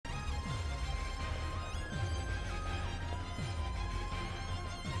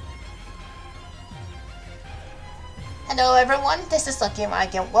Hello everyone, this is Lucky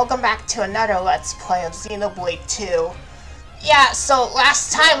Mike and welcome back to another Let's Play of Xenoblade 2. Yeah, so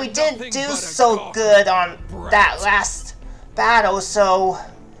last time we didn't do so good on that last battle, so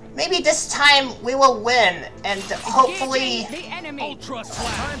maybe this time we will win and hopefully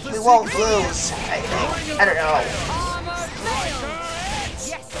we won't lose, I think. I don't know.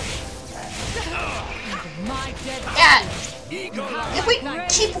 Yeah, if we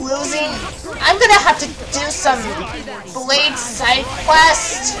keep losing, I'm gonna have to do some Blade side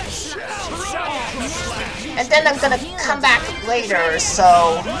quest, and then I'm gonna come back later,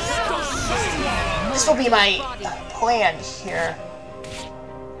 so this will be my plan here.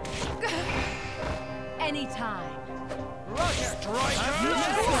 Anytime.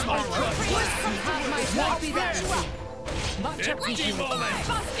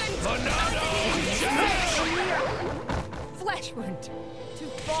 Flesh wound. To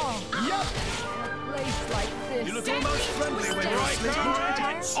fall. Yep. A place like this. You look almost friendly when you're asleep.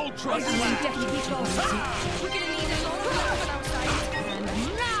 Ultra slash. We're gonna need a little outside. And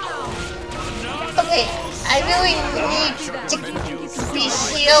now. Okay, I really need to be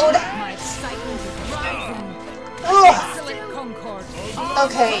healed. My excitement is rising. Ugh. Excellent Concord.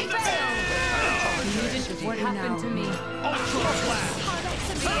 Okay. What happened to me? Ultra slash.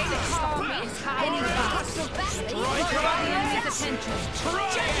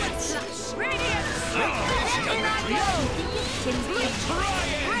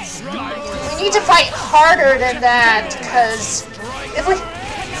 We need to fight harder than that, because if we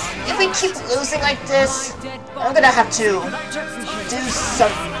keep losing like this, I'm gonna have to do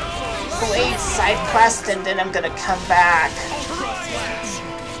some Blade side quest and then I'm gonna come back.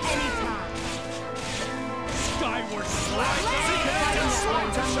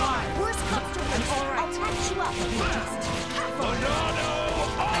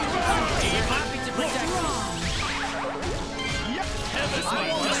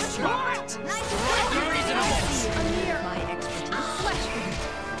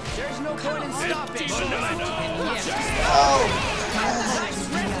 There's no point in stopping. Oh,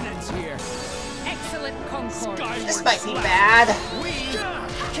 Excellent Concord. this might be bad.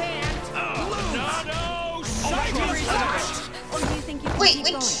 Wait,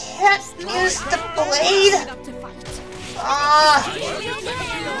 we can't use the blade?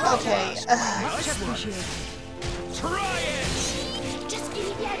 Okay. Try it!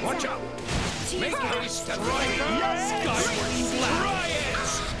 Watch out! Make haste and skyward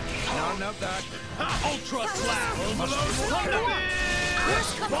slash! None of that. Ultra slash!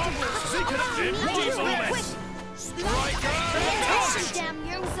 Damn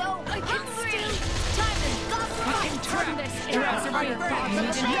you, so I can see. Time is gone. Turn this into a fire.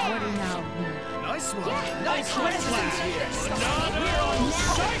 Nice one! Nice one!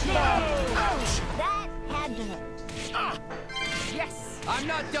 That had to hurt. Yes! I'm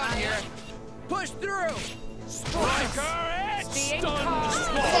not done here! Push through! Striker, it's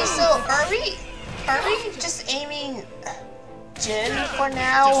done! Okay, so are we just aiming Jin for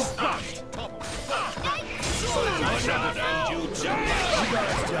now?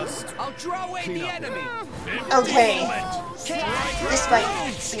 I'll draw away the enemy! Okay. This might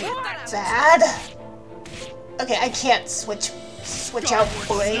be bad. Okay, I can't switch out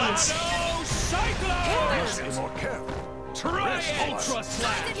blades. Try Ultra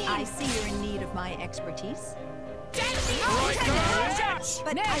Slash! I see you're in need of my expertise. But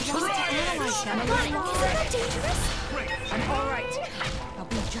I want to analyze them a little more. I'm all right. I'll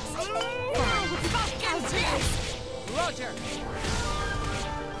be just Roger.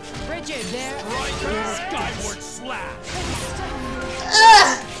 Bridget, there. Skyward Slash!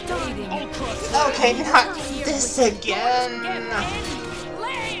 Ugh! Ultra Slash! Okay, not this again.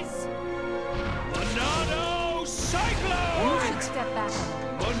 Blaze. Monado Cyclone! Step back.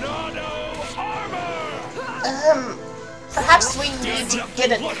 Monado Armor! Perhaps we need to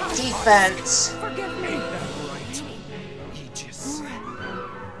get a defense. Forgive me.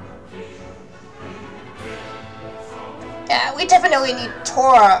 Yeah, we definitely need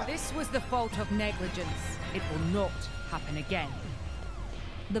Tora. This was the fault of negligence. It will not happen again.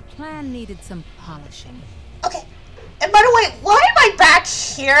 The plan needed some polishing. Okay. And by the way, why am I back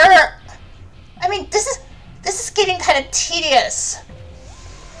here? I mean, this is getting kind of tedious.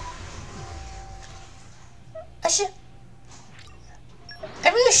 I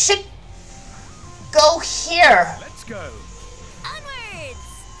really should go here. Let's go! Onwards.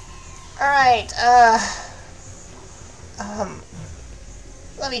 All right.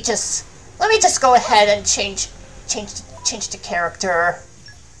 Let me just go ahead and change the character.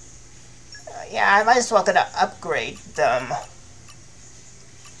 Yeah, I might as well gonna upgrade them.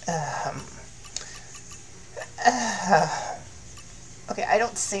 Okay, I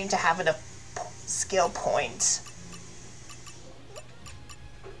don't seem to have enough skill points.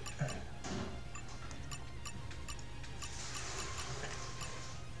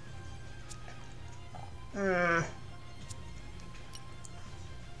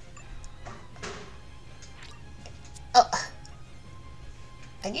 Oh,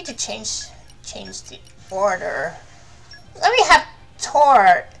 I need to change the order. Let me have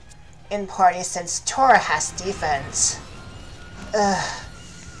Tor in party since Tor has defense. Ugh.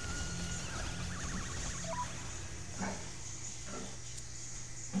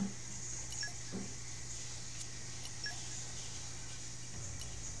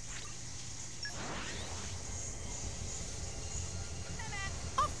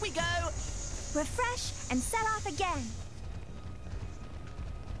 Off we go! Refresh and set off again.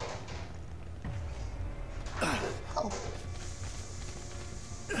 Oh.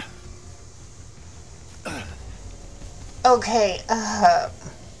 Okay,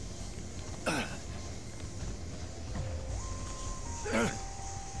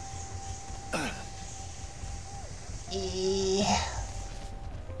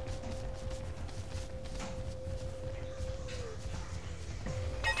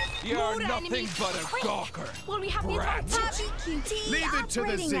 You're nothing but a gawker. Will we have the Brat. entire QT Leave it to the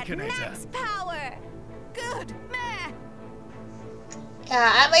operating at Zikinator. max power? Good, meh.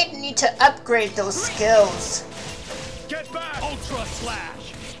 yeah, I might need to upgrade those skills. Get back! Ultra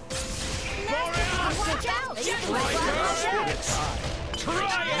slash. Watch out!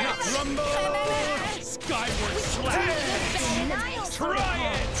 Try it. Rumble! Skyward slash.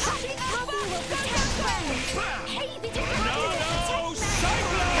 Try it. No,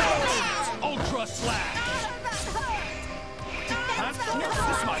 Cyclone. Ultra slash.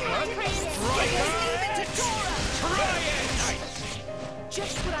 This might work. Try it.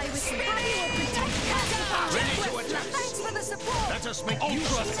 Just what I was saying. Ready to attack. Thanks for the support. Let us make use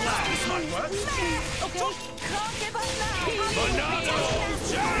Ultra of this. slash. This might work. Okay, can't give up now. Banana.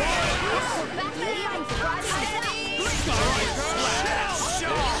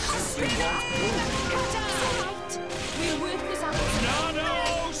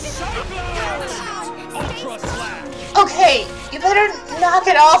 Ultra slash. Okay, you better knock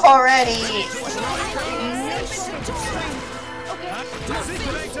it off already.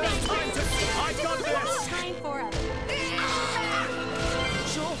 Zikinator, I got this! Time for a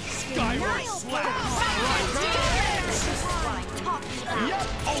Skyward slash.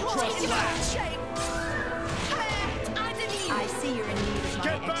 Ultra slash. I see you're in need of my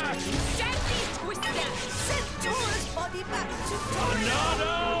Get back!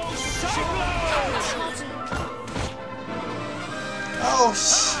 Banana. Cyclone. Oh,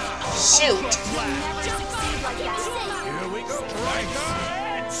 shoot. Here we go. Striker.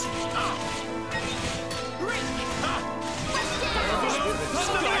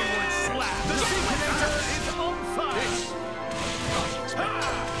 Skyward slash. The Zikinator is on fire!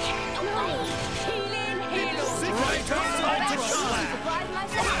 Zikinator, Ultra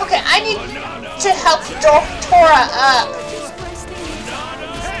slash. Okay, I need to help Tora up.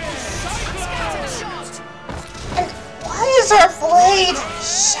 And why is our blade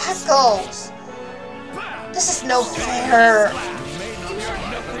shackled? This is no fair.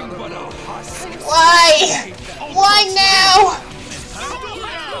 Nothing but a husk. Why? Why now?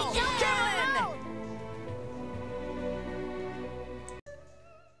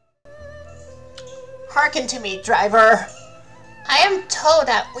 Hearken to me, driver. I am told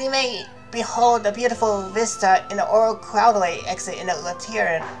that we may behold a beautiful vista in the Oro Cloudway exit in the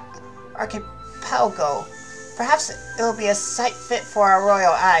Latiran archipelago. Perhaps it will be a sight fit for our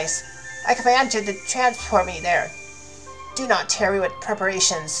royal eyes. I command you to transport me there. Do not tarry with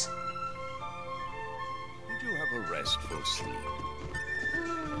preparations. Did you have a restful sleep?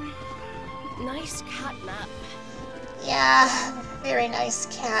 Nice cat nap. Yeah, very nice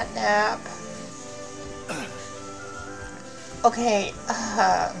cat nap. Okay,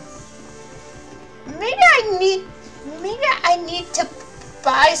 maybe I need to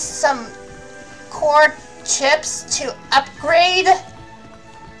buy some core chips to upgrade.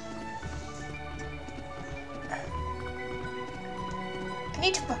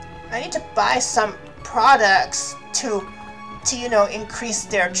 I need to buy some products to you know, increase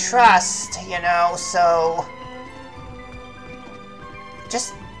their trust, you know, so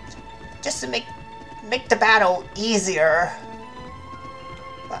just to make the battle easier.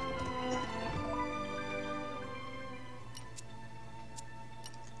 But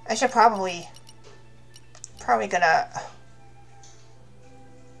I should probably gonna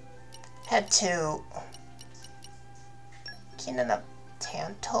head to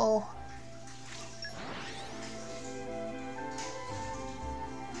Tanto.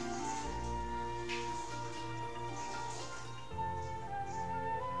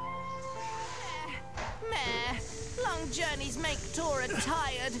 Long journeys make Tora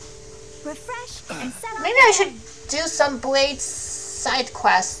tired. Refresh and set off. Maybe I should do some Blade side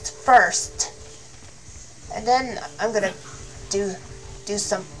quest first, and then I'm gonna do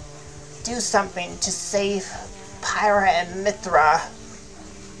something to save Pyra and Mythra.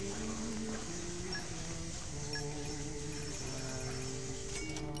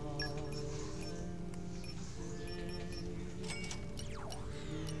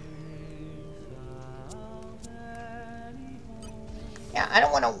 Yeah, I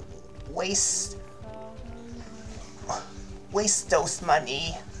don't want to waste those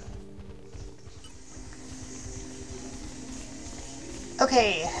money.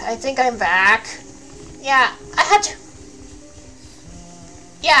 Okay, I think I'm back. Yeah, I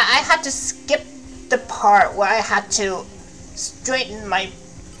had to skip the part where I had to straighten my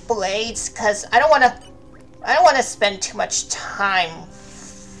blades because I don't want to spend too much time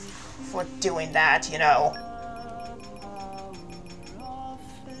for doing that, you know.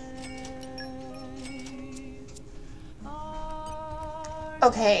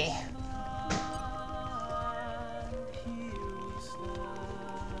 Okay.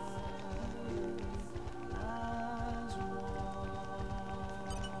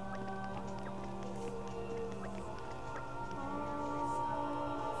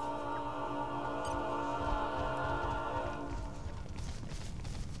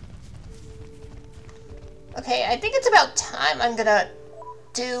 Okay, I think it's about time I'm gonna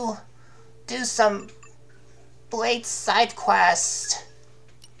do some Blade side quest.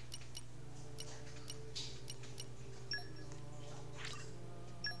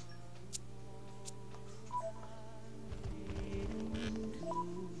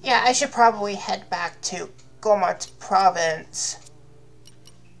 Yeah, I should probably head back to Gomart province.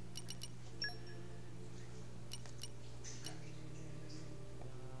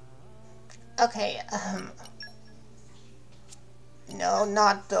 Okay, no,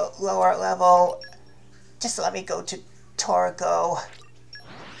 not the lower level. Just let me go to Torgo.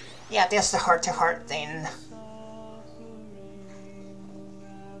 Yeah, there's the heart-to-heart thing.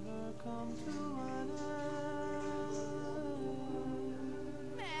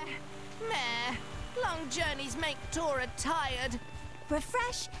 Meh. Long journeys make Tora tired.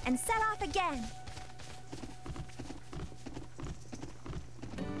 Refresh and set off again.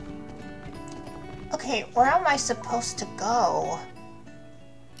 Okay, where am I supposed to go?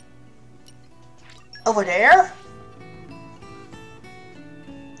 Over there?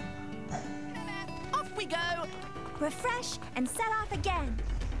 Off we go. Refresh and set off again.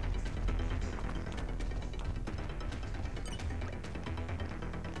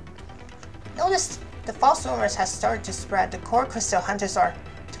 Notice the false rumors has started to spread. The core crystal hunters are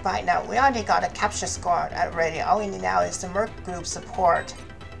to buy now. We already got a capture squad ready. All we need now is the Merc group support.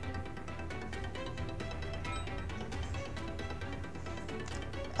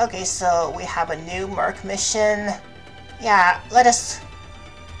 Okay, so we have a new Merc mission. Yeah,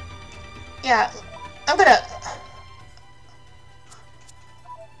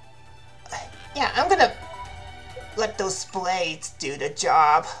 I'm gonna let those blades do the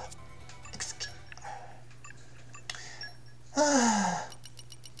job.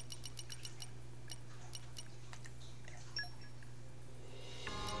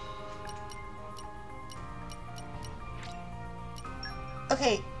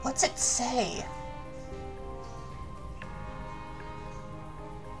 Okay, what's it say?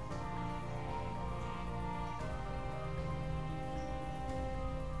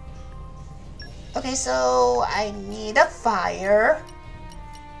 Okay, so I need a fire.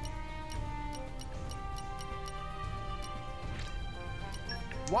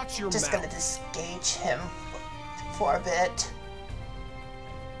 Watch your Just mouth. gonna disengage him for a bit.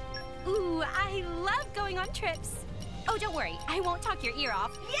 Ooh, I love going on trips. Oh, don't worry, I won't talk your ear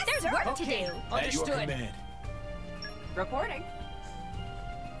off. Yes, There's sir. work to do. At your Understood. command. Reporting.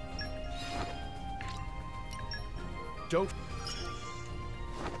 Don't.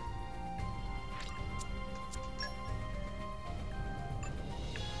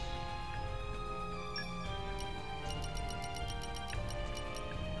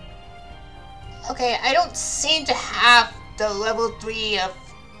 Okay, I don't seem to have the level 3 of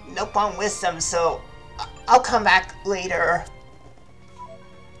Nope on Wisdom, so I'll come back later.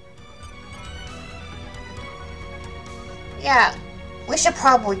 Yeah, we should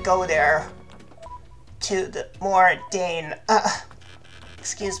probably go there to the Moradane.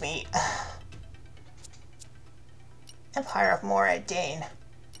 Excuse me. Empire of Moradane.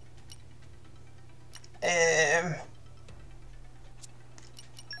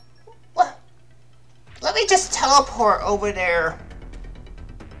 Let me just teleport over there.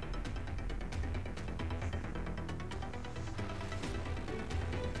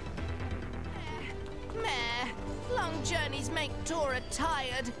 journeys make Tora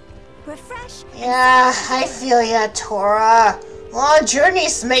tired. Refresh. Yeah, I feel ya, Tora. Long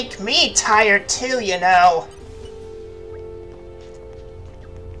journeys make me tired too, you know.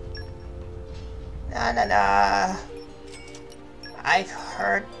 Nah. I've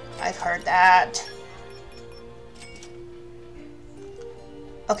heard that.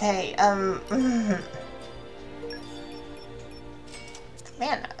 Okay,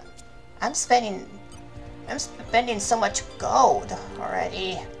 man, I'm spending so much gold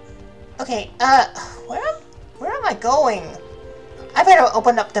already. Okay, where am I going? I better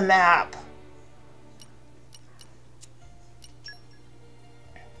open up the map.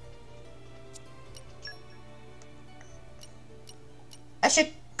 I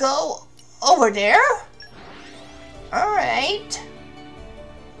should go over there? Alright.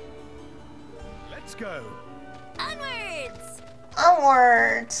 Let's go. Onwards.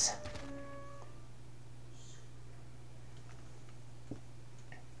 Onwards.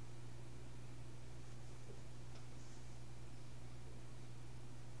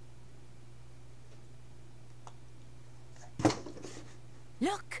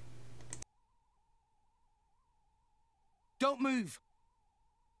 Look. Don't move.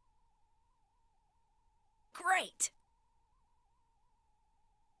 Great.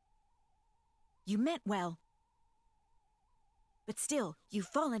 You meant well. But still, you've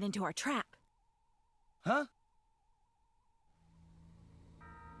fallen into our trap. Huh?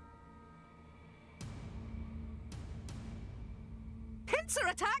 Pincer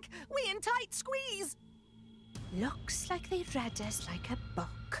attack! We in tight squeeze! Looks like they read us like a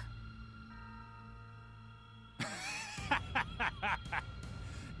book.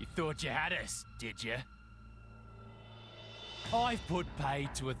 You thought you had us, did you? I've put pay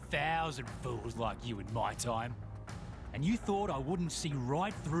to 1,000 fools like you in my time. And you thought I wouldn't see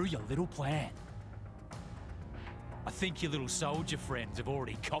right through your little plan. I think your little soldier friends have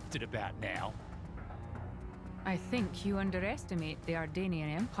already copped it about now. I think you underestimate the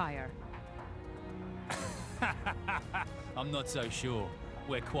Ardanian Empire. I'm not so sure.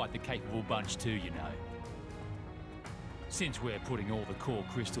 We're quite the capable bunch too, you know. Since we're putting all the core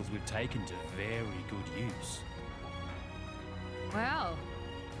crystals we've taken to very good use. Well,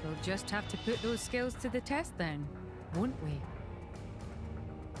 we'll just have to put those skills to the test then, won't we?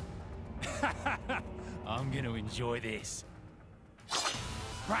 I'm gonna enjoy this.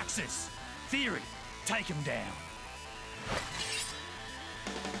 Praxis! Theory! Take him down!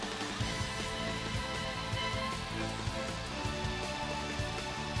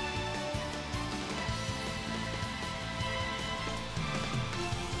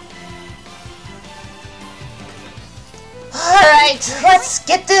 Alright, let's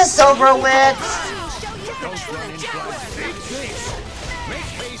get this over with. Don't run into us. Take this. Make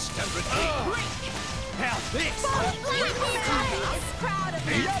haste and retreat. Now this!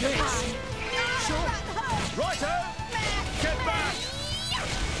 Take this. Righto. Get back.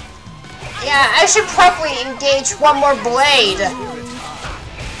 Yeah, I should probably engage one more blade.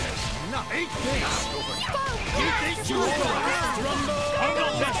 Nothing. This. You think you all have I'm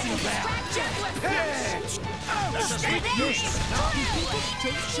not messing about. Take this.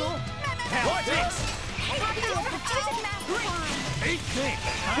 Take short. Right this. Take this.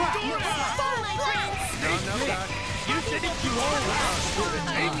 No. You think you all have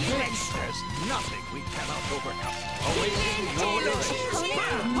Take this. There's nothing we cannot overcome. Awaiting your direction.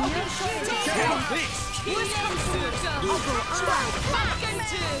 Take this.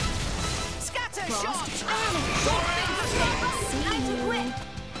 Scatter shot!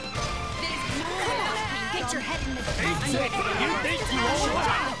 Get your head in the You think you all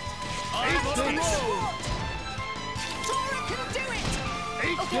have Take this. Tora can do it!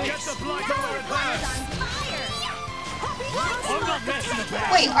 Get the blight over advance. I'm not messing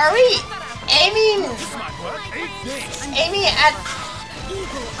about! Wait, are we aiming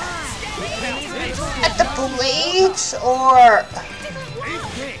at the blades or?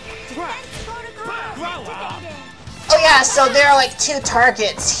 Oh yeah, so there are like two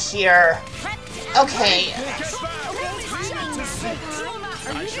targets here. Okay.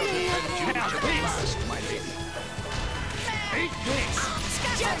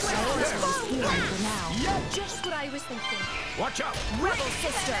 Just what I was thinking. Watch out! Rebel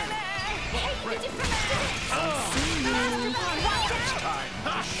sister.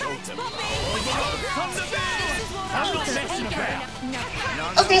 I'm not messing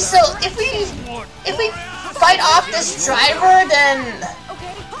about! Okay, so if we fight off this driver, then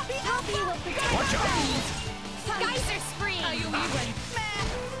Geyser spree.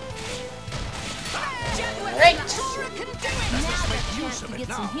 right. Make use of it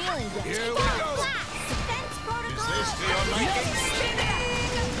now. Here we go. this to your liking?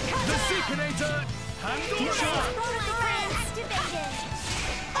 The Seekinator! Handle shot! Activated.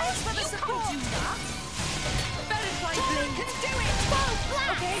 Thanks for the support. Better play Blink. Can do it. Full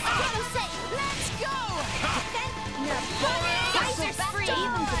blast. Okay, let's go. Then guys are free.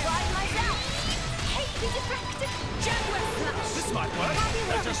 Even to drive myself. Hate the deflected. Jaguar flash. This might work.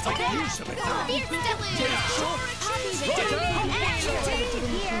 I'll just make use of it. Fierce deluge.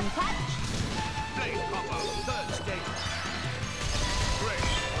 Here. Blade Popper, third stage. Great.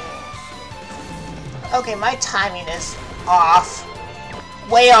 Okay, my timing is off.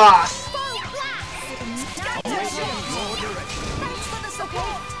 Way off. Full blast. Awaiting your direction. Thanks for the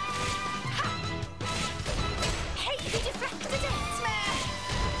support. Hate the deflected. Smash.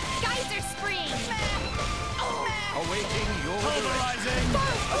 Geyser spring. Awaiting your direction. Pulverizing!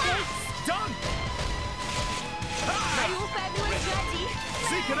 Blast. Done! Full fabulous ready.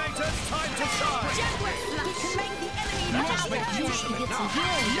 Seekinator, time to shine! Jaguar flash. Can make the enemy Let us make use of it now.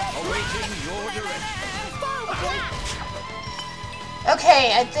 Awaiting your direction. Full blast. Okay,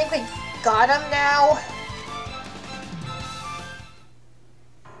 I think we got him now.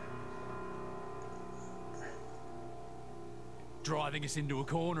 Driving us into a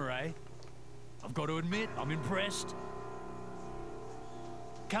corner, eh? I've got to admit, I'm impressed.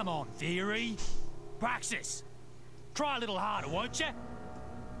 Come on, Theory. Praxis. Try a little harder, won't you?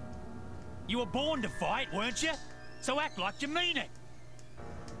 You were born to fight, weren't you? So act like you mean it.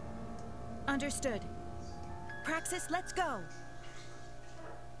 Understood. Praxis, let's go.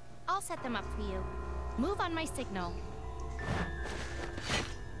 I'll set them up for you. Move on my signal.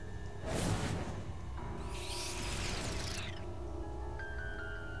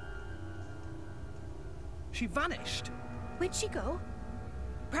 She vanished. Where'd she go?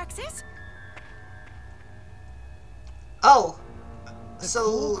 Praxis? Oh, The so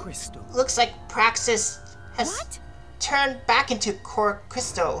core crystal. looks like Praxis has What? turned back into core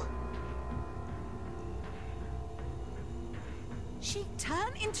crystal. She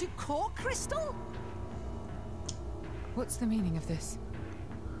turned into core crystal? What's the meaning of this?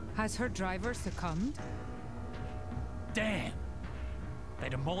 Has her driver succumbed? Damn. They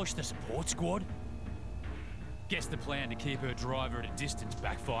demolished the support squad? Guess the plan to keep her driver at a distance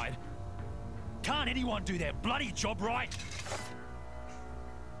backfired. Can't anyone do their bloody job right?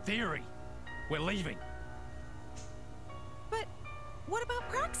 Theory, we're leaving. But what about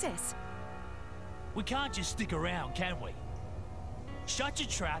Praxis? We can't just stick around, can we? Shut your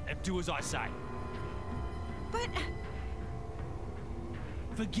trap and do as I say. But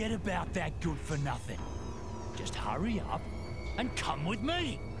Forget about that good for nothing. Just hurry up and come with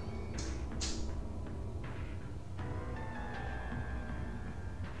me.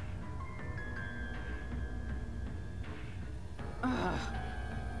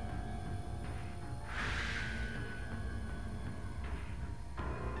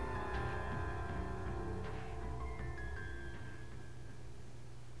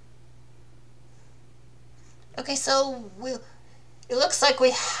 Okay, so it looks like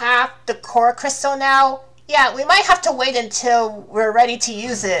we have the core crystal now. Yeah, we might have to wait until we're ready to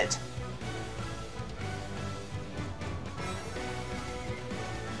use it.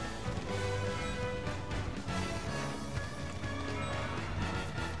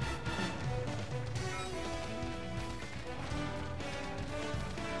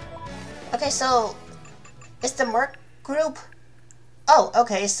 Okay, so is the Merc group? Oh,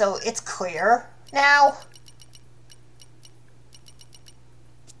 okay, so it's clear now.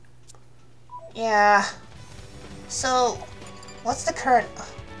 Yeah. So, what's the current?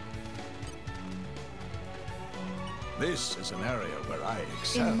 This is an area where I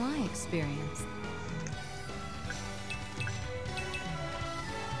excel. In my experience,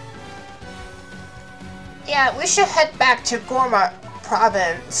 Yeah, we should head back to Gorma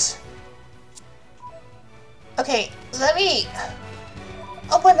province. Okay, let me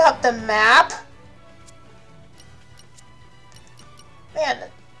open up the map. Man,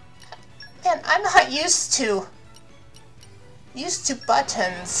 I'm not used to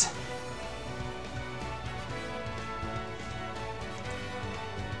buttons.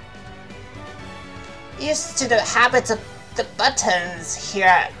 Used to the habits of the buttons here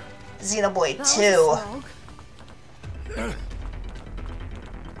at Xenoblade 2.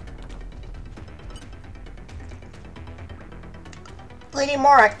 Lady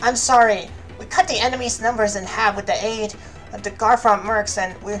Morak, I'm sorry. We cut the enemy's numbers in half with the aid of the Garfront Mercs,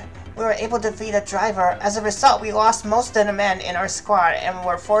 and we were able to defeat a driver. As a result, we lost most of the men in our squad and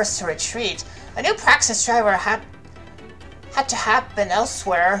were forced to retreat. A new Praxis driver had to happen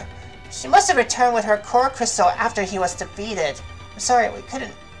elsewhere. She must have returned with her core crystal after he was defeated. I'm sorry, we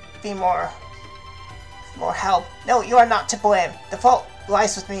couldn't be more more help. No, you are not to blame. The fault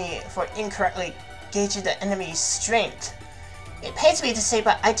lies with me for incorrectly gauging the enemy's strength. It pains me to say,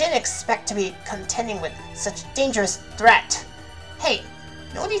 but I didn't expect to be contending with such a dangerous threat. Hey,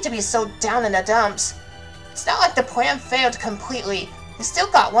 no need to be so down in the dumps. It's not like the plan failed completely. We still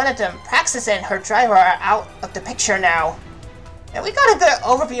got one of them. Praxis and her driver are out of the picture now. And we got a good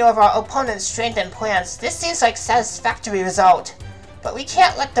overview of our opponent's strength and plans. This seems like a satisfactory result. But we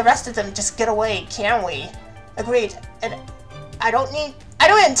can't let the rest of them just get away, can we? Agreed. And I don't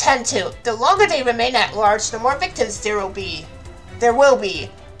intend to. The longer they remain at large, the more victims there will be.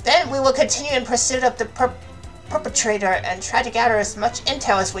 Then we will continue in pursuit of the perpetrator and try to gather as much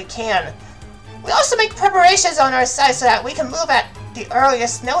intel as we can. We also make preparations on our side so that we can move at the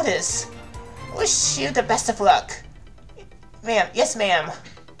earliest notice. Wish you the best of luck. Ma'am. Yes, ma'am.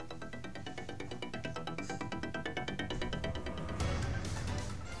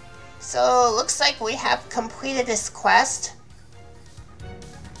 So, looks like we have completed this quest.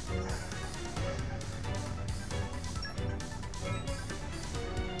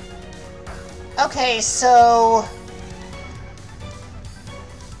 Okay, so...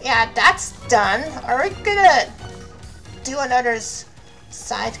 yeah, that's done. Are we gonna do another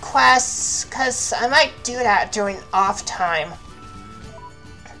side quest? Because I might do that during off time.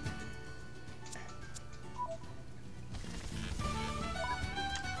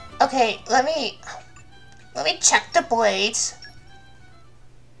 Okay, let me check the blades.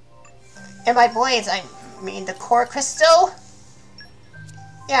 And by blades, I mean the core crystal.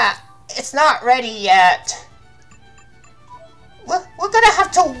 Yeah, it's not ready yet. We're gonna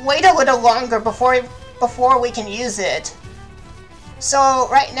have to wait a little longer before we can use it. So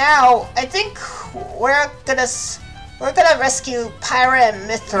right now, I think we're gonna rescue Pyra and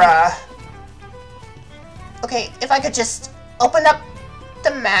Mythra. Okay, if I could just open up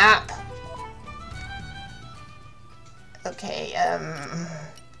the map. Okay,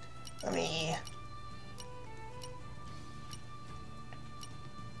 let me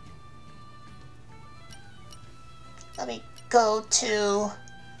go to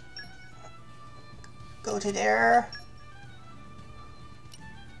there.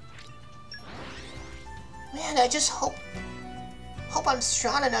 Man, I just hope I'm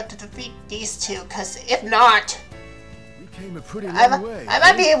strong enough to defeat these two, cause if not, We came a pretty long way. I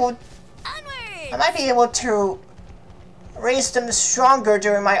might be able to raise them stronger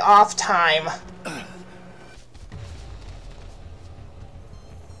during my off time.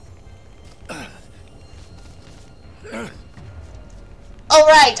 All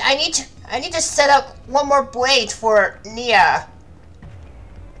right, I need to set up one more blade for Nia.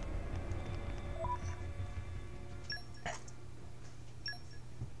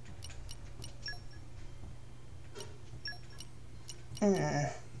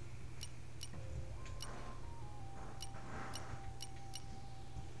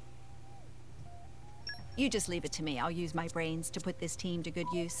 You just leave it to me. I'll use my brains to put this team to good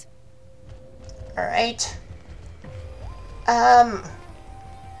use. All right. I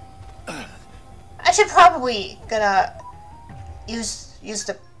should probably gonna use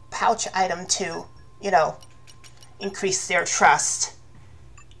the pouch item to, you know, increase their trust.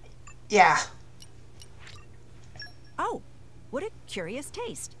 Yeah. Oh, what a curious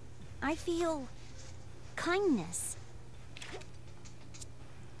taste. I feel kindness.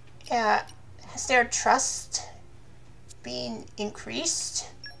 Yeah. Has their trust been increased?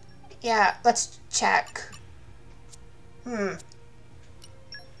 Yeah, let's check.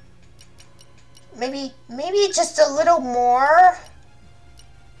 Maybe just a little more?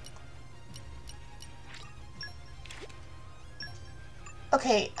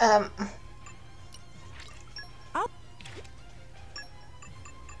 Okay, Up.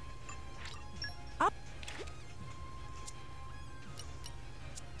 Up.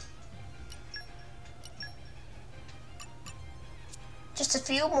 just a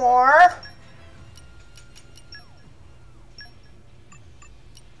few more.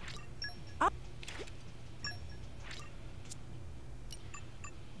 Up.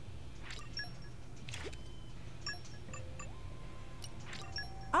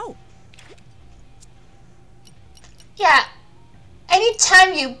 Oh. Yeah.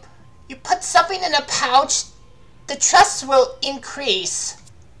 Anytime you put something in a pouch, the trust will increase.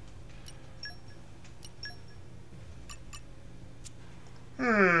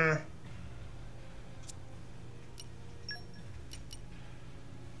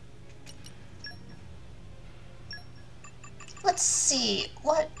 Let's see,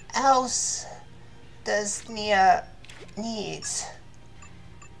 what else does Nia needs?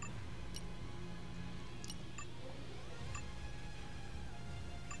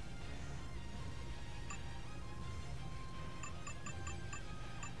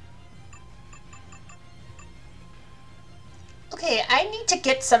 Okay, I need to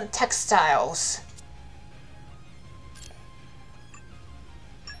get some textiles.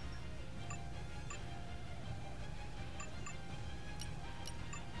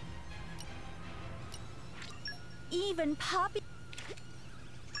 Even Poppy.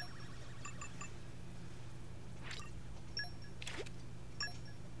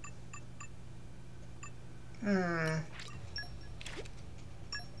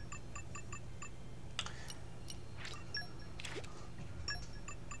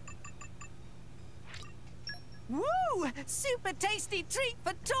 Woo! Super tasty treat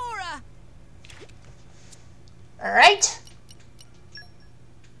for Tora. All right.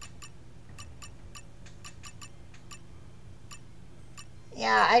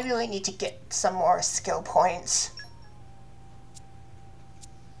 Yeah, I really need to get some more skill points.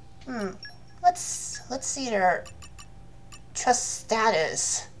 Let's see their trust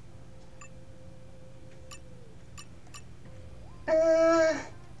status.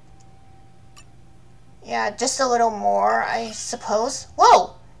 Yeah, just a little more, I suppose.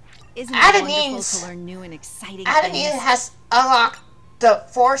 Whoa! Isn't it wonderful to learn new and exciting Adenine things? has unlocked the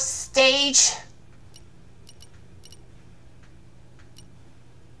 4th stage.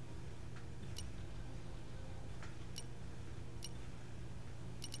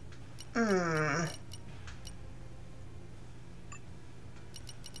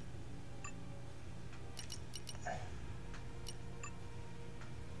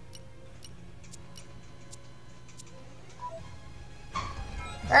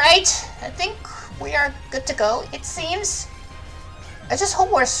 Alright, I think we are good to go, it seems. I just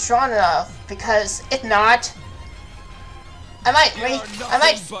hope we're strong enough, because if not, I might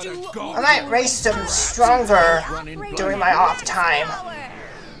race them stronger during my off time.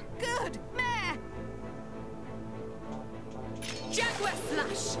 Good man. Jaguar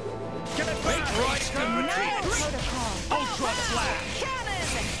flash. Get it back, right, and retreat. Ultra flash. Cannon.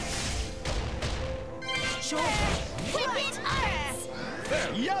 Sure. Whipping arms.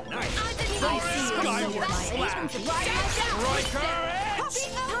 There, yep, nice. Skyward slash. Striker X.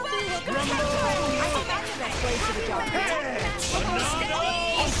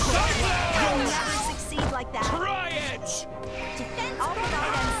 You'll never succeed like that. Try it. I'll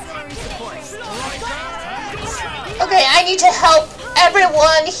provide ancillary support. Okay, I need to help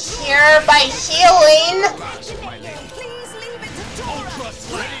everyone here by healing. Please leave it to Tora. Ultra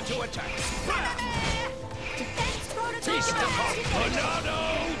flash. Ready to attack. Defense protocol. Beast Banano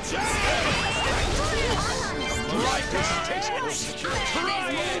Striker taste.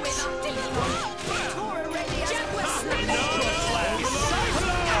 Try it. Tora ready. Jaguar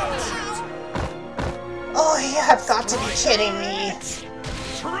Oh, you have got to be kidding me.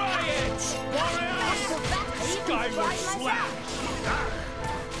 Try it. Skyward slash.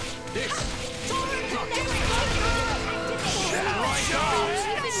 This.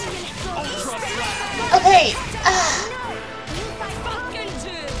 Ultra flash. Okay,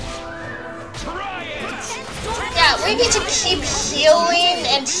 Try it. yeah, we need to keep healing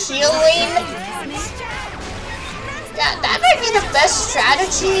and healing. Yeah, that might be the best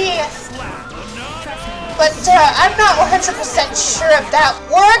strategy. But I'm not 100% sure if that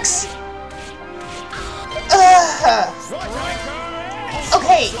works.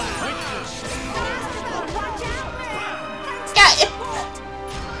 Okay. Yeah,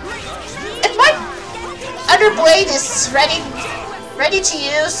 if my Underblade is ready to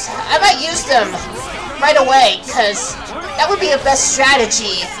use, I might use them right away, cause that would be the best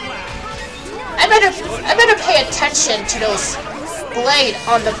strategy. I better pay attention to those blade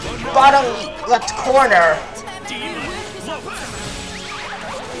on the bottom left corner.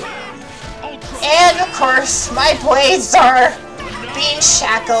 And of course, my blades are being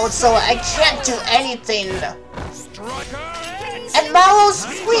shackled, so I can't do anything. And Mallows,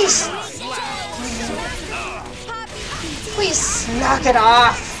 please knock it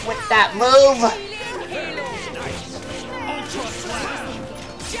off with that move.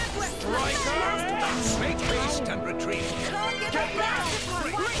 Make haste and retreat.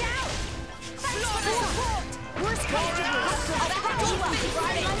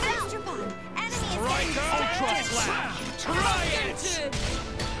 Ultra flash. Try it.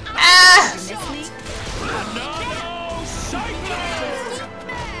 Ah! No, cycle.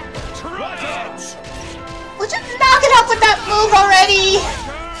 Try it. Would you knock it off with that move already?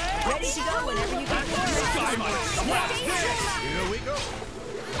 Ready to go whenever you get Here we go.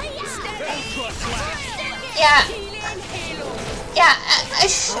 Ultra flash. Yeah,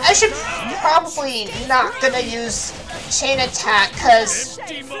 I should probably not gonna use chain attack, cause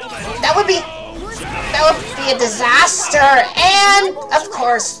that would be a disaster. And of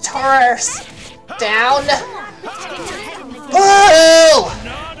course, Taurus down. Whoa!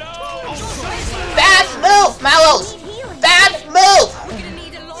 Bad move, Mallows! Bad move!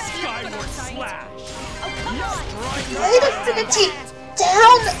 Blade Infinity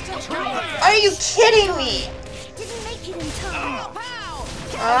down? Are you kidding me? Didn't make it in time.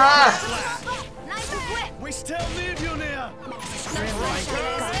 Ah! Nice and quick. We still need you near.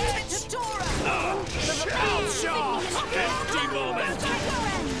 Empty moment.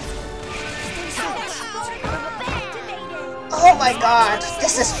 Oh my god,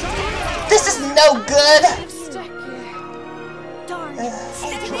 this is no good. Darn it.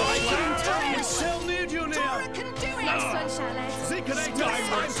 We still need you near. Nice one, Charlotte. Zekanate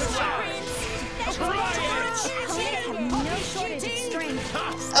time to No shortage of strength.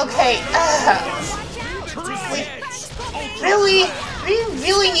 Okay, we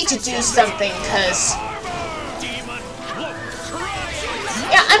really need to do something, cause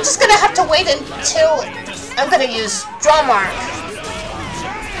yeah, I'm just gonna have to wait until I'm gonna use Draw Mark.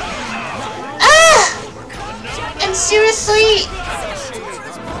 Ah! And seriously,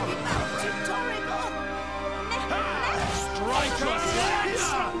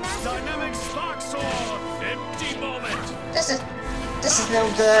 dynamic spark sword. Empty moment. this is no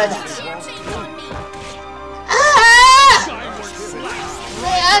good. Ah!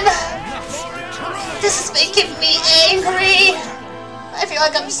 Man, this is making me angry. I feel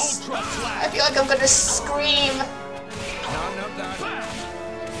like I'm gonna scream.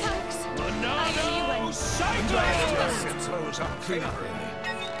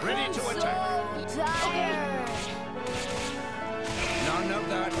 Ready to attack. None of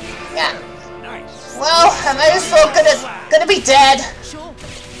that. Yeah. Nice. Well, I might as well gonna be dead.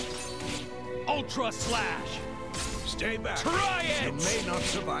 Ultra slash. Stay back. Try it. You may not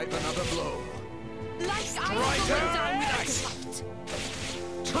survive another blow.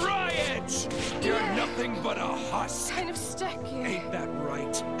 Try it. You're nothing but a husk. Kind of sticky. Ain't that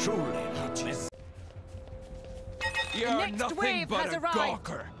right? Truly. You're Next nothing wave but has a arrived.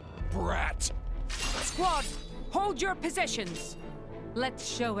 gawker, brat. Squad, hold your positions. Let's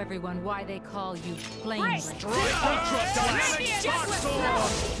show everyone why they call you plain. Break. Ultra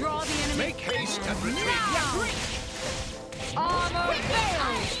slash. Draw the enemy. Make haste and retreat. Armor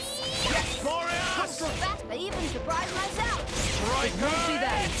failed. So fast, but even surprised myself. Won't be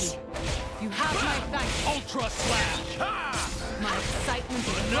that easy. You have my thanks. Ultra slash. My excitement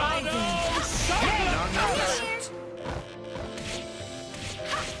is rising.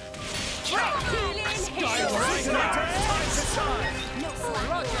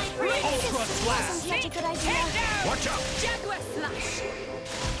 Ultra slash. Such a good idea. Watch out. Jaguar slash.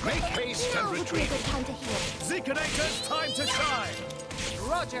 Make haste and Would be a retreat. good time to heal. Zekanator's time to shine.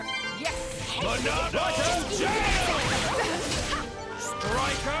 Roger. Yes. Monado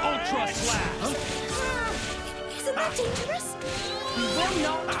Striker. Ultra slash. Isn't that dangerous? We will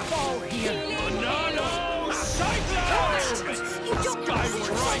not fall here. Monado Cyclone. You don't Skyward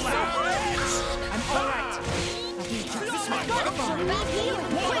slash. I'm all right. Back here.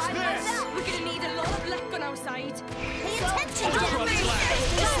 What's this? We're gonna need a lot of luck on our side. Pay attention, Ultra Jack.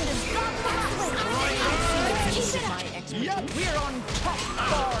 slash. We're on top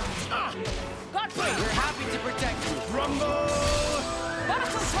form. Godfrey, we're happy to protect you. Rumble.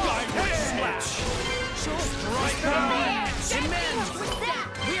 Skyward slash. Striker.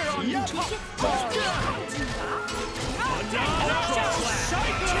 We're on top form. Ultra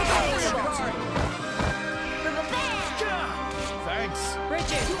slash. Thanks.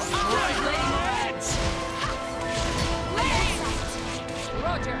 Bridget,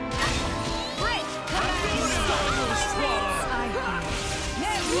 Roger. Break.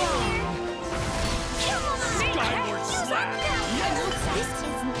 Skyward slash. This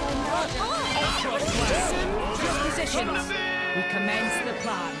isn't going well at all. Ultra slash. Your positions. We commence the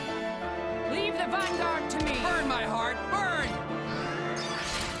plan. Leave the vanguard to me. Burn, my heart, burn!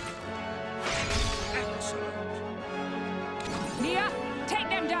 Excellent. Nia, take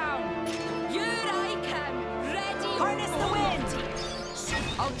them down. Here I come, ready. Harness the wind.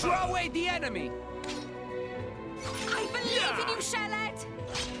 I'll draw away the enemy. I believe in you, Charlotte.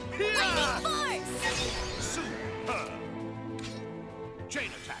 Superb. Chain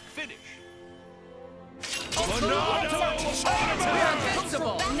attack finish. Monado. We're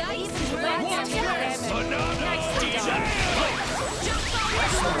invincible. Nice.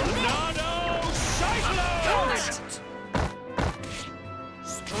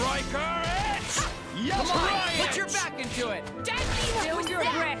 Striker. Come on, put your back into it. Hold your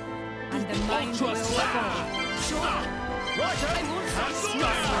breath, and the mind will fall. Roger.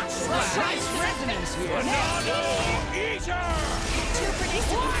 Skyward slash. Nice resonance here. Monado Eater. Too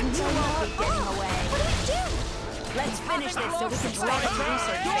predictable. You won't be getting away. What do? Let's finish this so we can drop the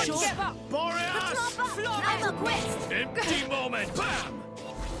research. Don't give up! Boreas! I'm a quest. Empty moment! Bam!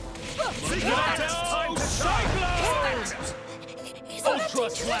 Time to cyclone! Ultra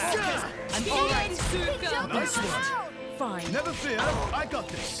Slash! I'm alright. Nice one. Fine. Never fear, I got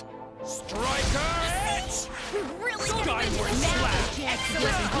this. Striker hit! Really Skyward Slash!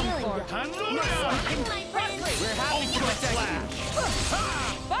 Pandora! my friends. We're happy to Ultra protect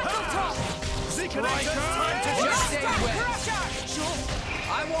Slash! Battle top! Z-Connector, time to Just jump! stay wet. Sure.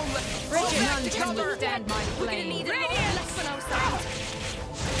 I won't let Bridget, none can withstand my We're gonna flame. need it more less when outside.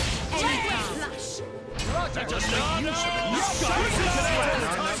 Flash. That does not use Skyward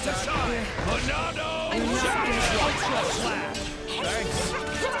Slash! Monado! Ultra Slash! Thanks.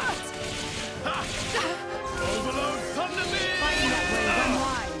 Overload Thunderbeam!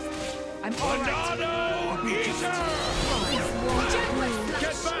 I'm alright. Monado! Eater!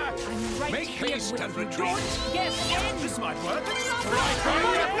 Get back! make haste and retreat. This might work. Striker,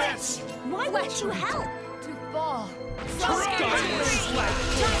 get this! Why won't you help? To fall. Skyward Slash!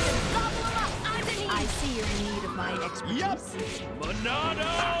 I see you're in need of my expertise. Yup!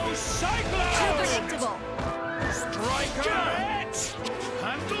 Monado! Cyclone! Predictable. Striker hit!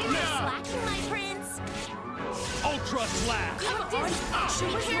 Pandora! Slacking, my prince. Ultra Slash!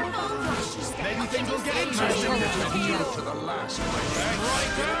 Careful. Maybe things will get interesting. Be To the last, my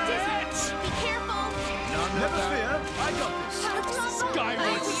Striker hit! careful. Never fear, I got this.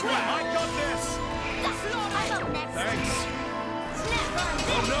 Skyward Slash! I got this! I'm up next. Thanks. Snap on this.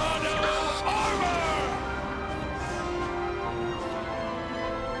 Monado! Armor!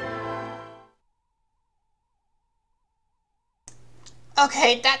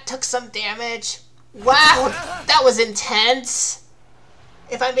 Okay, that took some damage. Wow, that was intense.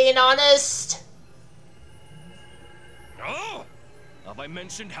 If I'm being honest. Oh! Have I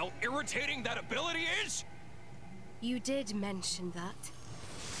mentioned how irritating that ability is? You did mention that.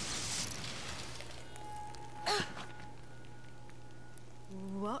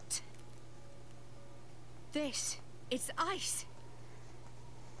 What? This is ice.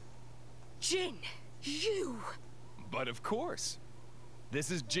 Jin, you! But of course. This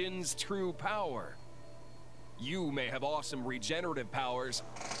is Jin's true power. You may have awesome regenerative powers,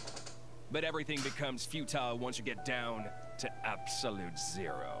 but everything becomes futile once you get down to absolute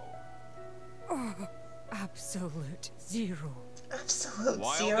zero. Absolute zero. Absolute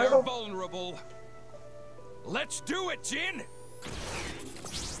While zero. they're vulnerable, let's do it, Jin!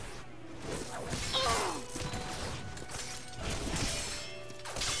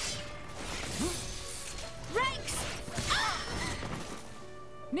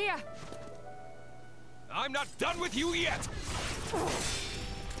 Nia! I'm not done with you yet!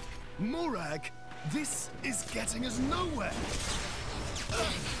 Morag, this is getting us nowhere.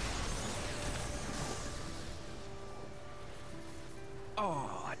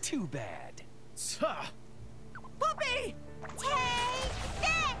 Oh, too bad. Ha! Puppy! Take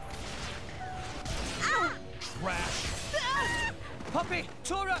this! Trash! Puppy,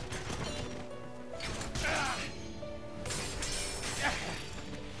 Tora!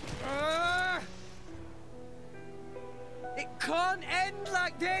 It can't end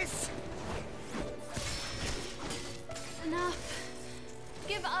like this! Enough.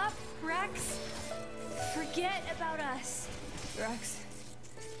 Give up, Rex. Forget about us. Rex,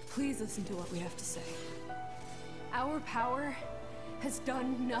 please listen to what we have to say. Our power has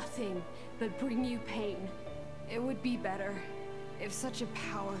done nothing but bring you pain. It would be better if such a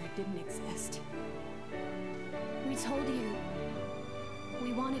power didn't exist. We told you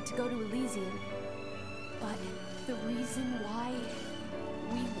we wanted to go to Elysium, but the reason why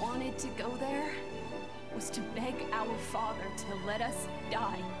we wanted to go there was to beg our father to let us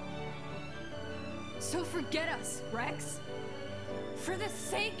die. So forget us, Rex. For the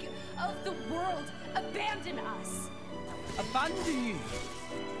sake of the world, abandon us. Abandon you.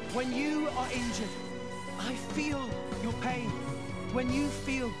 When you are injured, I feel your pain. When you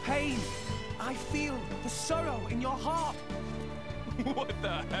feel pain, I feel the sorrow in your heart. What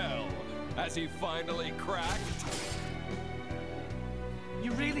the hell? Has he finally cracked?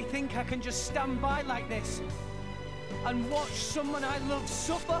 You really think I can just stand by like this and watch someone I love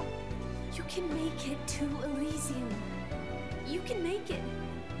suffer? You can make it to Elysium. You can make it,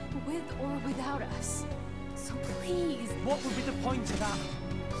 with or without us. So please. What would be the point of that?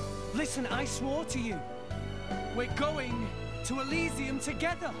 Listen, I swore to you. We're going to Elysium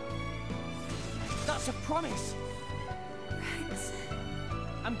together. That's a promise. Rex.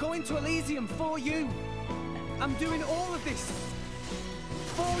 I'm going to Elysium for you. I'm doing all of this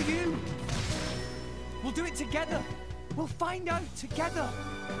for you. We'll do it together. We'll find out together.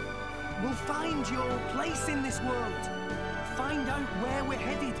 we'll find your place in this world. Find out where we're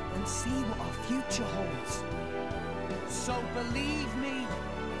headed and see what our future holds. So believe me,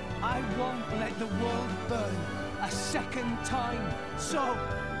 I won't let the world burn a second time. So,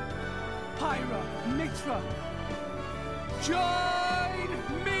 Pyra, Mythra, join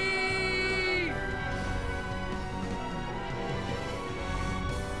me!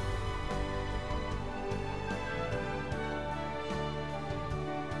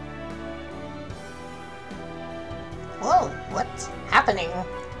 Whoa, what's happening?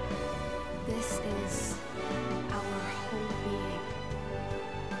 This is our whole being.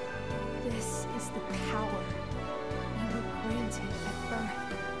 This is the power you were granted at birth.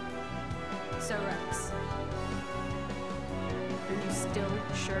 So, Rex, are you still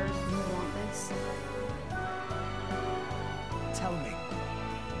sure you want this? Tell me,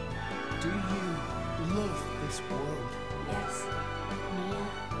 do you love this world? Yes, Mia,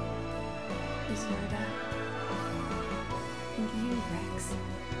 Iserda, and you, Rex.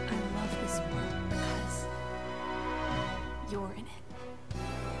 I love this world because you're in it.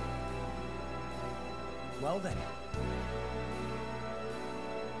 Well then.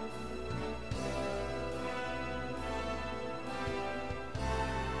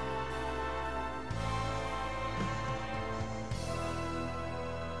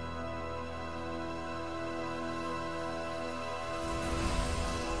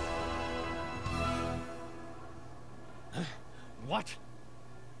 What?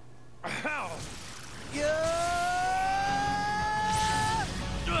 How?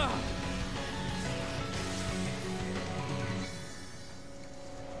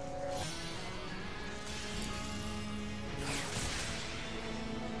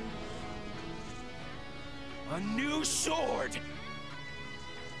 A new sword!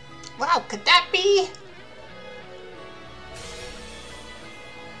 Wow, could that be?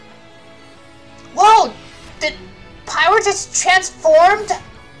 Whoa! Did Pyra just transformed?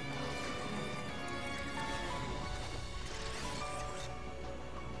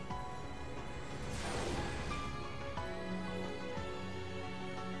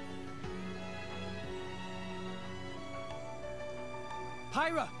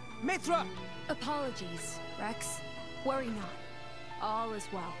 Pyra! Mythra! Apologies, Rex. Worry not. All is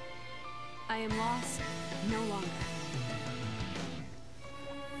well. I am lost no longer.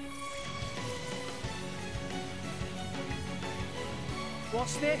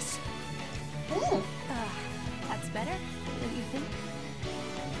 What's this? Ooh. That's better, don't you think?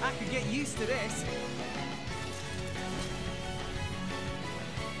 I could get used to this.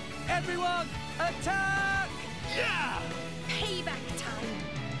 Everyone, attack! Yeah! Payback time.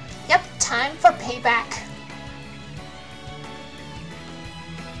 Yep, time for payback.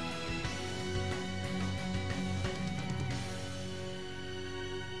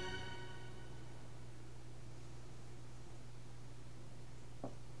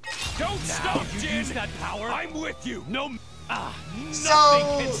 Don't stop, Jin! Use that power. I'm with you. No. So,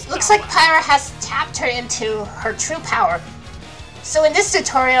 looks like Pyra has tapped her into her true power. So in this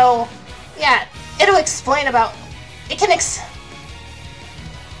tutorial, yeah, it'll explain about...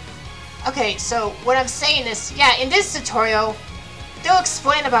 Okay, so what I'm saying is, yeah, in this tutorial, they'll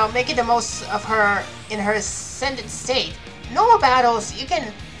explain about making the most of her in her ascended state. In normal battles, you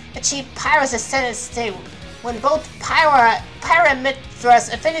can achieve Pyra's ascended state when both Pyra and Mythra's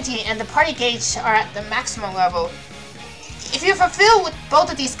affinity and the party gauge are at the maximum level. If you fulfill with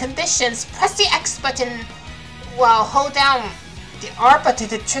both of these conditions, press the X button while hold down the R button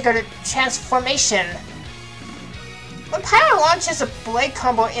to trigger the transformation. When Pyra launches a blade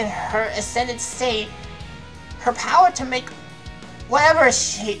combo in her ascended state, her power to make whatever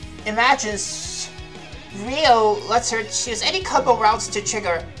she imagines real lets her choose any combo routes to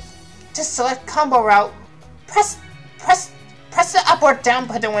trigger. To select combo route, press the up or down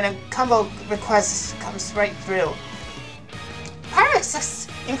button when a combo request comes right through. Pyra is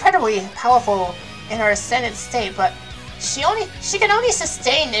incredibly powerful in her ascended state, but she can only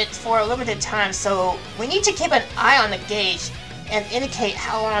sustain it for a limited time, so we need to keep an eye on the gauge and indicate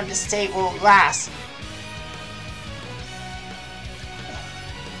how long the state will last.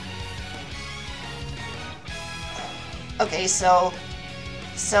 Okay, so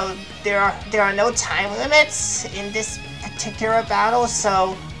there are no time limits in this particular battle,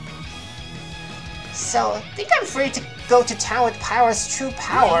 so I think I'm free to go to town with Pyra's true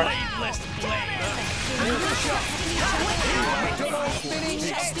power.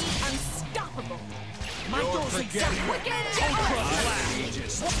 Unstoppable. My door's exactly.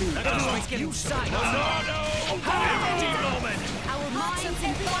 You sight. Empty moment. Our minds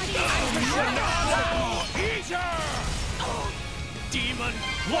and bodies demon.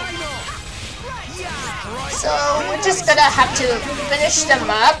 Why not? So we're just gonna have to finish them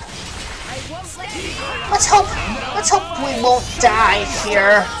up. Let's hope we won't die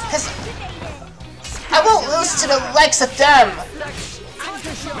here, because I won't lose to the likes of them.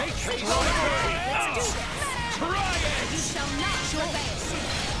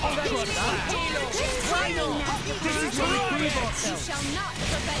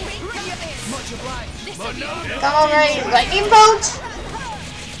 Come on, ready, lightning bolt.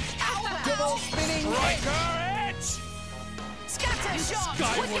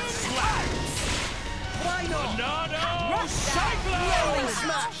 Skyward slash! Why not? Tornado Cyclone!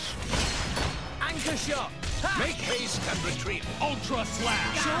 Smash! Anchor shot! Make haste and retreat! Ultra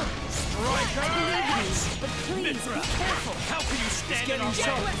slash! Striker! Mythra! How can you stand it on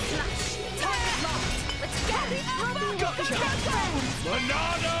top? Let's get it! Gotcha!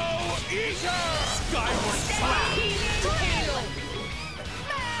 Tornado Eater! Skyward slash!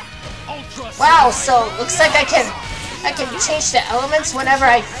 Ultra slash! Wow, so looks like I can change the elements whenever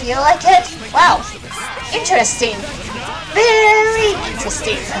I feel like it. Wow, interesting. Very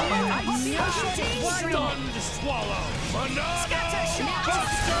interesting.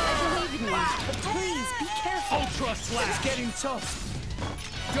 Please be careful. Ultra slash! It's getting tough.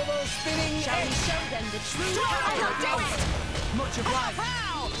 Double spinning. Shall we show them the true power? Much obliged.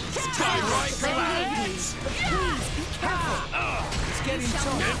 Skyward slash! Please be careful. It's getting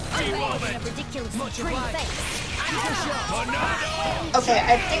tough. A ridiculously pretty face. Okay,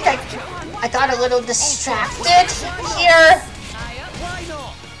 I think I got a little distracted here. Why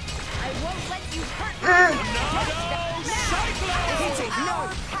not? I won't let you hurt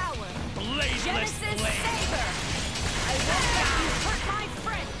No power. Blazeless blade. I won't let you hurt my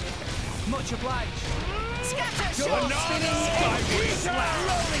friend. Much obliged. Scatter Double spinning. Skyward slash.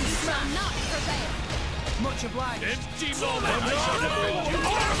 Rolling shall not prevail. Much obliged. Empty moment. I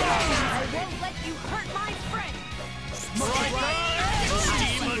won't let you hurt my friend.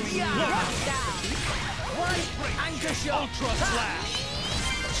 Demon Anchor shot. Ultra slash.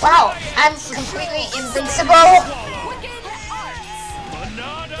 Wow, I'm completely invincible. Wicked arts.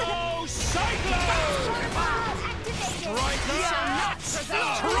 Tornado Cyclone. Striker.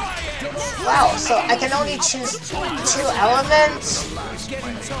 Wow, so I can only choose 2 elements. It's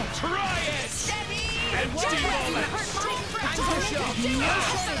getting tough. Try it. Empty moment. Anchor shot.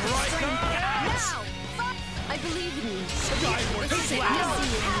 I believe in you. Skyward slash.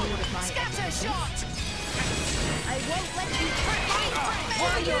 Scatter shot. I won't let you hurt my friend.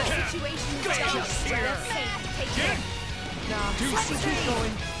 While your situation is dangerous, let's take it. Keep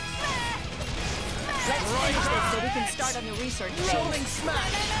going. Let's finish this so we can start on the research phase. Rolling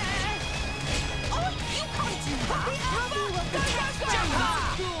smash.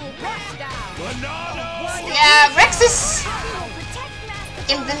 Yeah, Rex is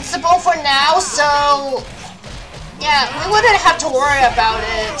invincible for now, so yeah, we wouldn't have to worry about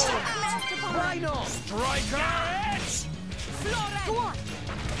it. Why not? Striker. Go on.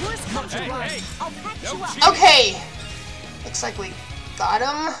 Yours comes Hey. I'll patch you up. Okay, looks like we got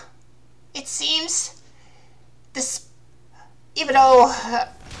him. It seems this, even though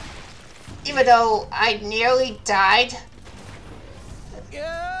I nearly died,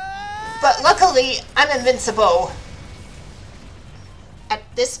 but luckily I'm invincible at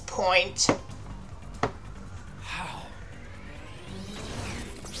this point.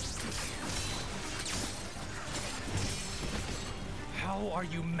 How are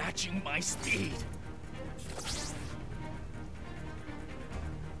you matching my speed?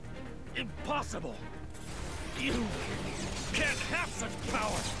 Impossible! You can't have such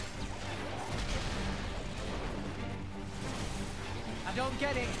power! I don't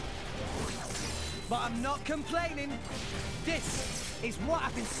get it. But I'm not complaining. This is what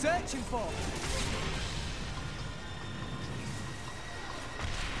I've been searching for.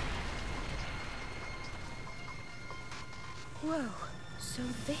 Whoa. So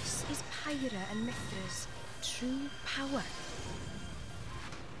this is Pyra and Mythra's true power.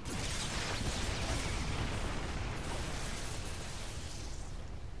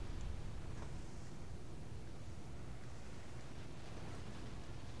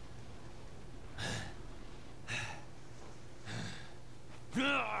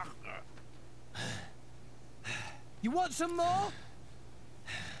 You want some more?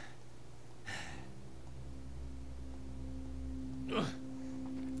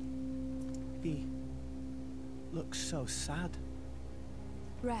 He looks so sad.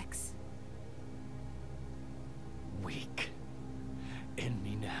 Rex. Weak. End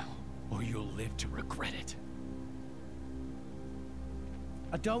me now, or you'll live to regret it.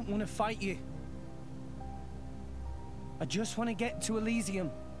 I don't want to fight you. I just want to get to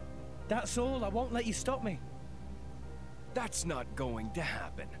Elysium. That's all. I won't let you stop me. That's not going to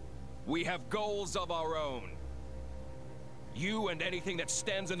happen. We have goals of our own. You and anything that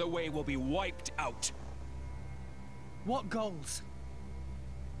stands in the way will be wiped out. What goals?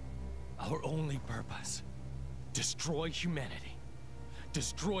 Our only purpose. Destroy humanity.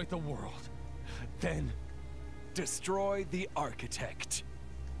 Destroy the world. Then... destroy the Architect.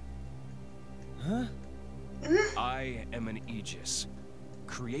 Huh? I am an Aegis,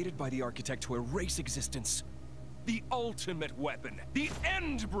 created by the Architect to erase existence. The ultimate weapon, the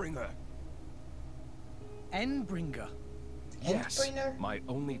Endbringer. Endbringer? Yes, my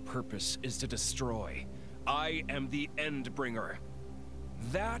only purpose is to destroy. I am the Endbringer.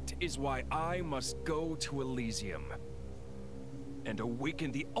 That is why I must go to Elysium and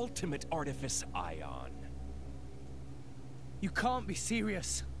awaken the ultimate artifice Ion. You can't be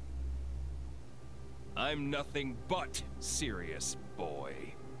serious. I'm nothing but serious, boy.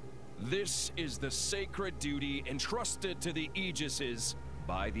 This is the sacred duty entrusted to the Aegises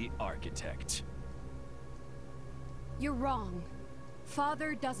by the Architect. You're wrong.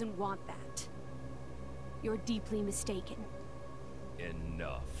 Father doesn't want that. You're deeply mistaken.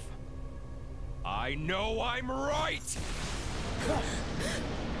 Enough. I know I'm right!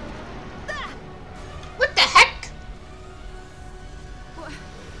 What the heck?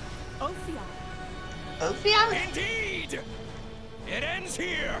 Ophion. Ophion? Indeed! It ends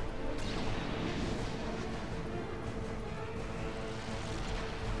here!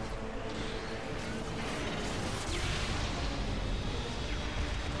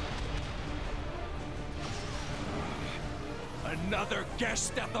 Another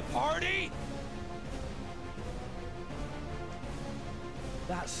guest at the party?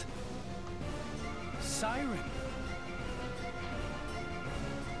 That's... Siren.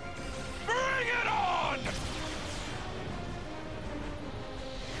 Bring it on!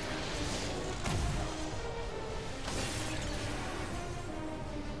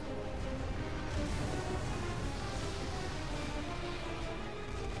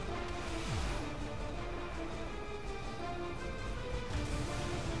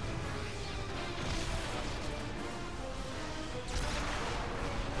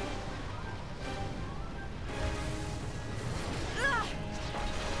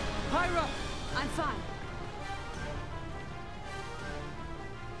 Pyra! I'm fine.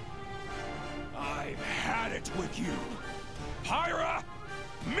 I've had it with you! Pyra!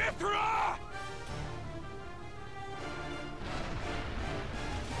 Mythra!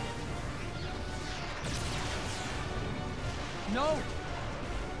 No!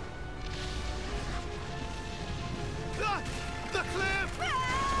 The cliff!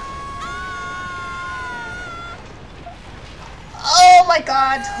 Oh my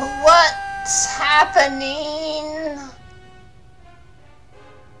god, what's happening?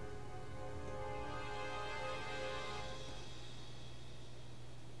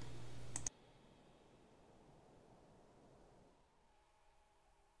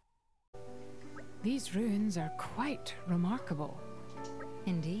 These ruins are quite remarkable.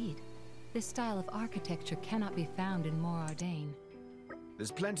 Indeed. This style of architecture cannot be found in Morardain.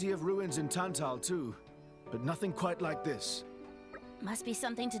 There's plenty of ruins in Tantal too, but nothing quite like this. Must be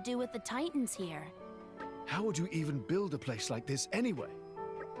something to do with the Titans here. How would you even build a place like this anyway?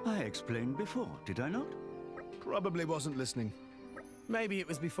 I explained before, did I not? Probably wasn't listening. Maybe it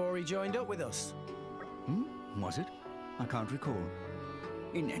was before he joined up with us. Was it? I can't recall.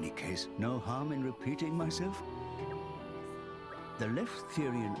 In any case, no harm in repeating myself. The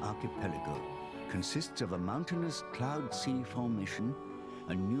Leftherian archipelago consists of a mountainous cloud sea formation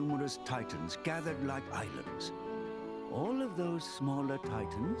and numerous titans gathered like islands. All of those smaller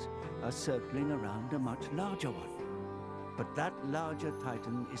titans are circling around a much larger one. But that larger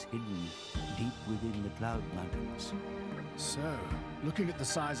titan is hidden deep within the cloud mountains. So, looking at the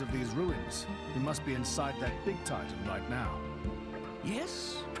size of these ruins, we must be inside that big titan right now.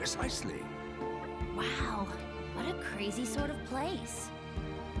 Yes, precisely. Wow, what a crazy sort of place.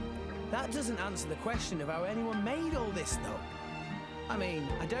 That doesn't answer the question of how anyone made all this, though. I mean,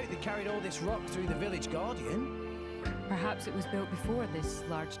 I doubt they carried all this rock through the village guardian. Perhaps it was built before this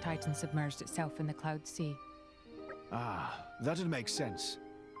large titan submerged itself in the cloud sea. Ah, that'd make sense.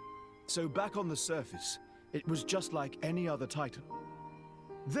 So back on the surface, it was just like any other titan.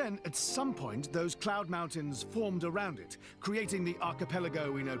 Then, at some point, those cloud mountains formed around it, creating the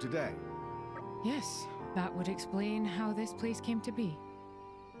archipelago we know today. Yes, that would explain how this place came to be.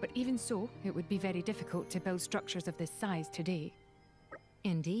 But even so, it would be very difficult to build structures of this size today.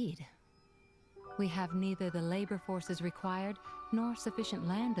 Indeed. We have neither the labor forces required, nor sufficient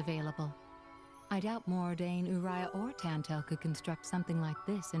land available. I doubt Moradane, Uriah, or Tantel could construct something like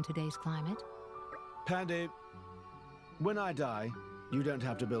this in today's climate. Pandy, when I die, you don't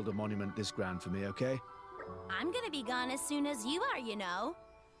have to build a monument this grand for me, okay? I'm gonna be gone as soon as you are, you know.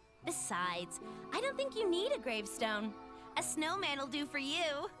 Besides, I don't think you need a gravestone. A snowman will do for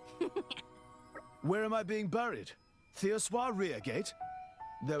you. Where am I being buried? Theoswar Reargate?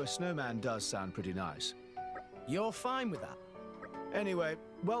 Though a snowman does sound pretty nice. You're fine with that? Anyway,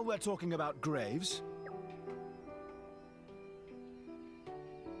 while we're talking about graves...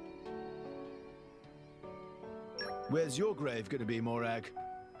 Where's your grave gonna be, Morag?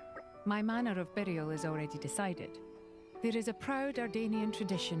 My manner of burial is already decided. There is a proud Ardanian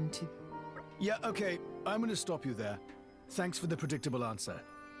tradition to... Yeah, okay, I'm gonna stop you there. Thanks for the predictable answer.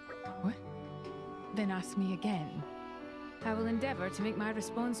 What? Then ask me again. I will endeavor to make my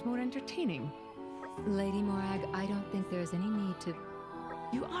response more entertaining. Lady Morag, I don't think there's any need to...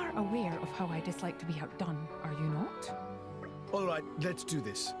 You are aware of how I dislike to be outdone, are you not? All right, let's do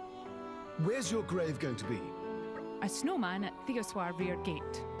this. Where's your grave going to be? A snowman at Theoswar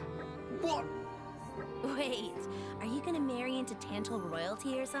Reargate. What? Wait, are you gonna marry into Tantal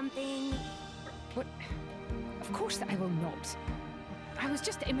royalty or something? What? Of course I will not. I was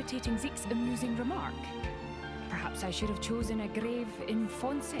just imitating Zeke's amusing remark. Perhaps I should have chosen a grave in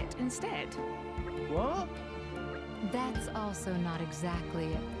Fonset instead. What? That's also not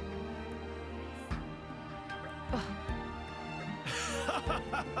exactly it.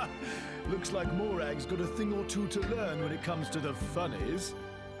 Looks like Morag's got a thing or two to learn when it comes to the funnies.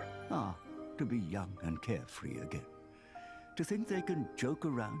 Ah, to be young and carefree again. To think they can joke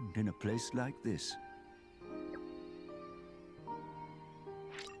around in a place like this.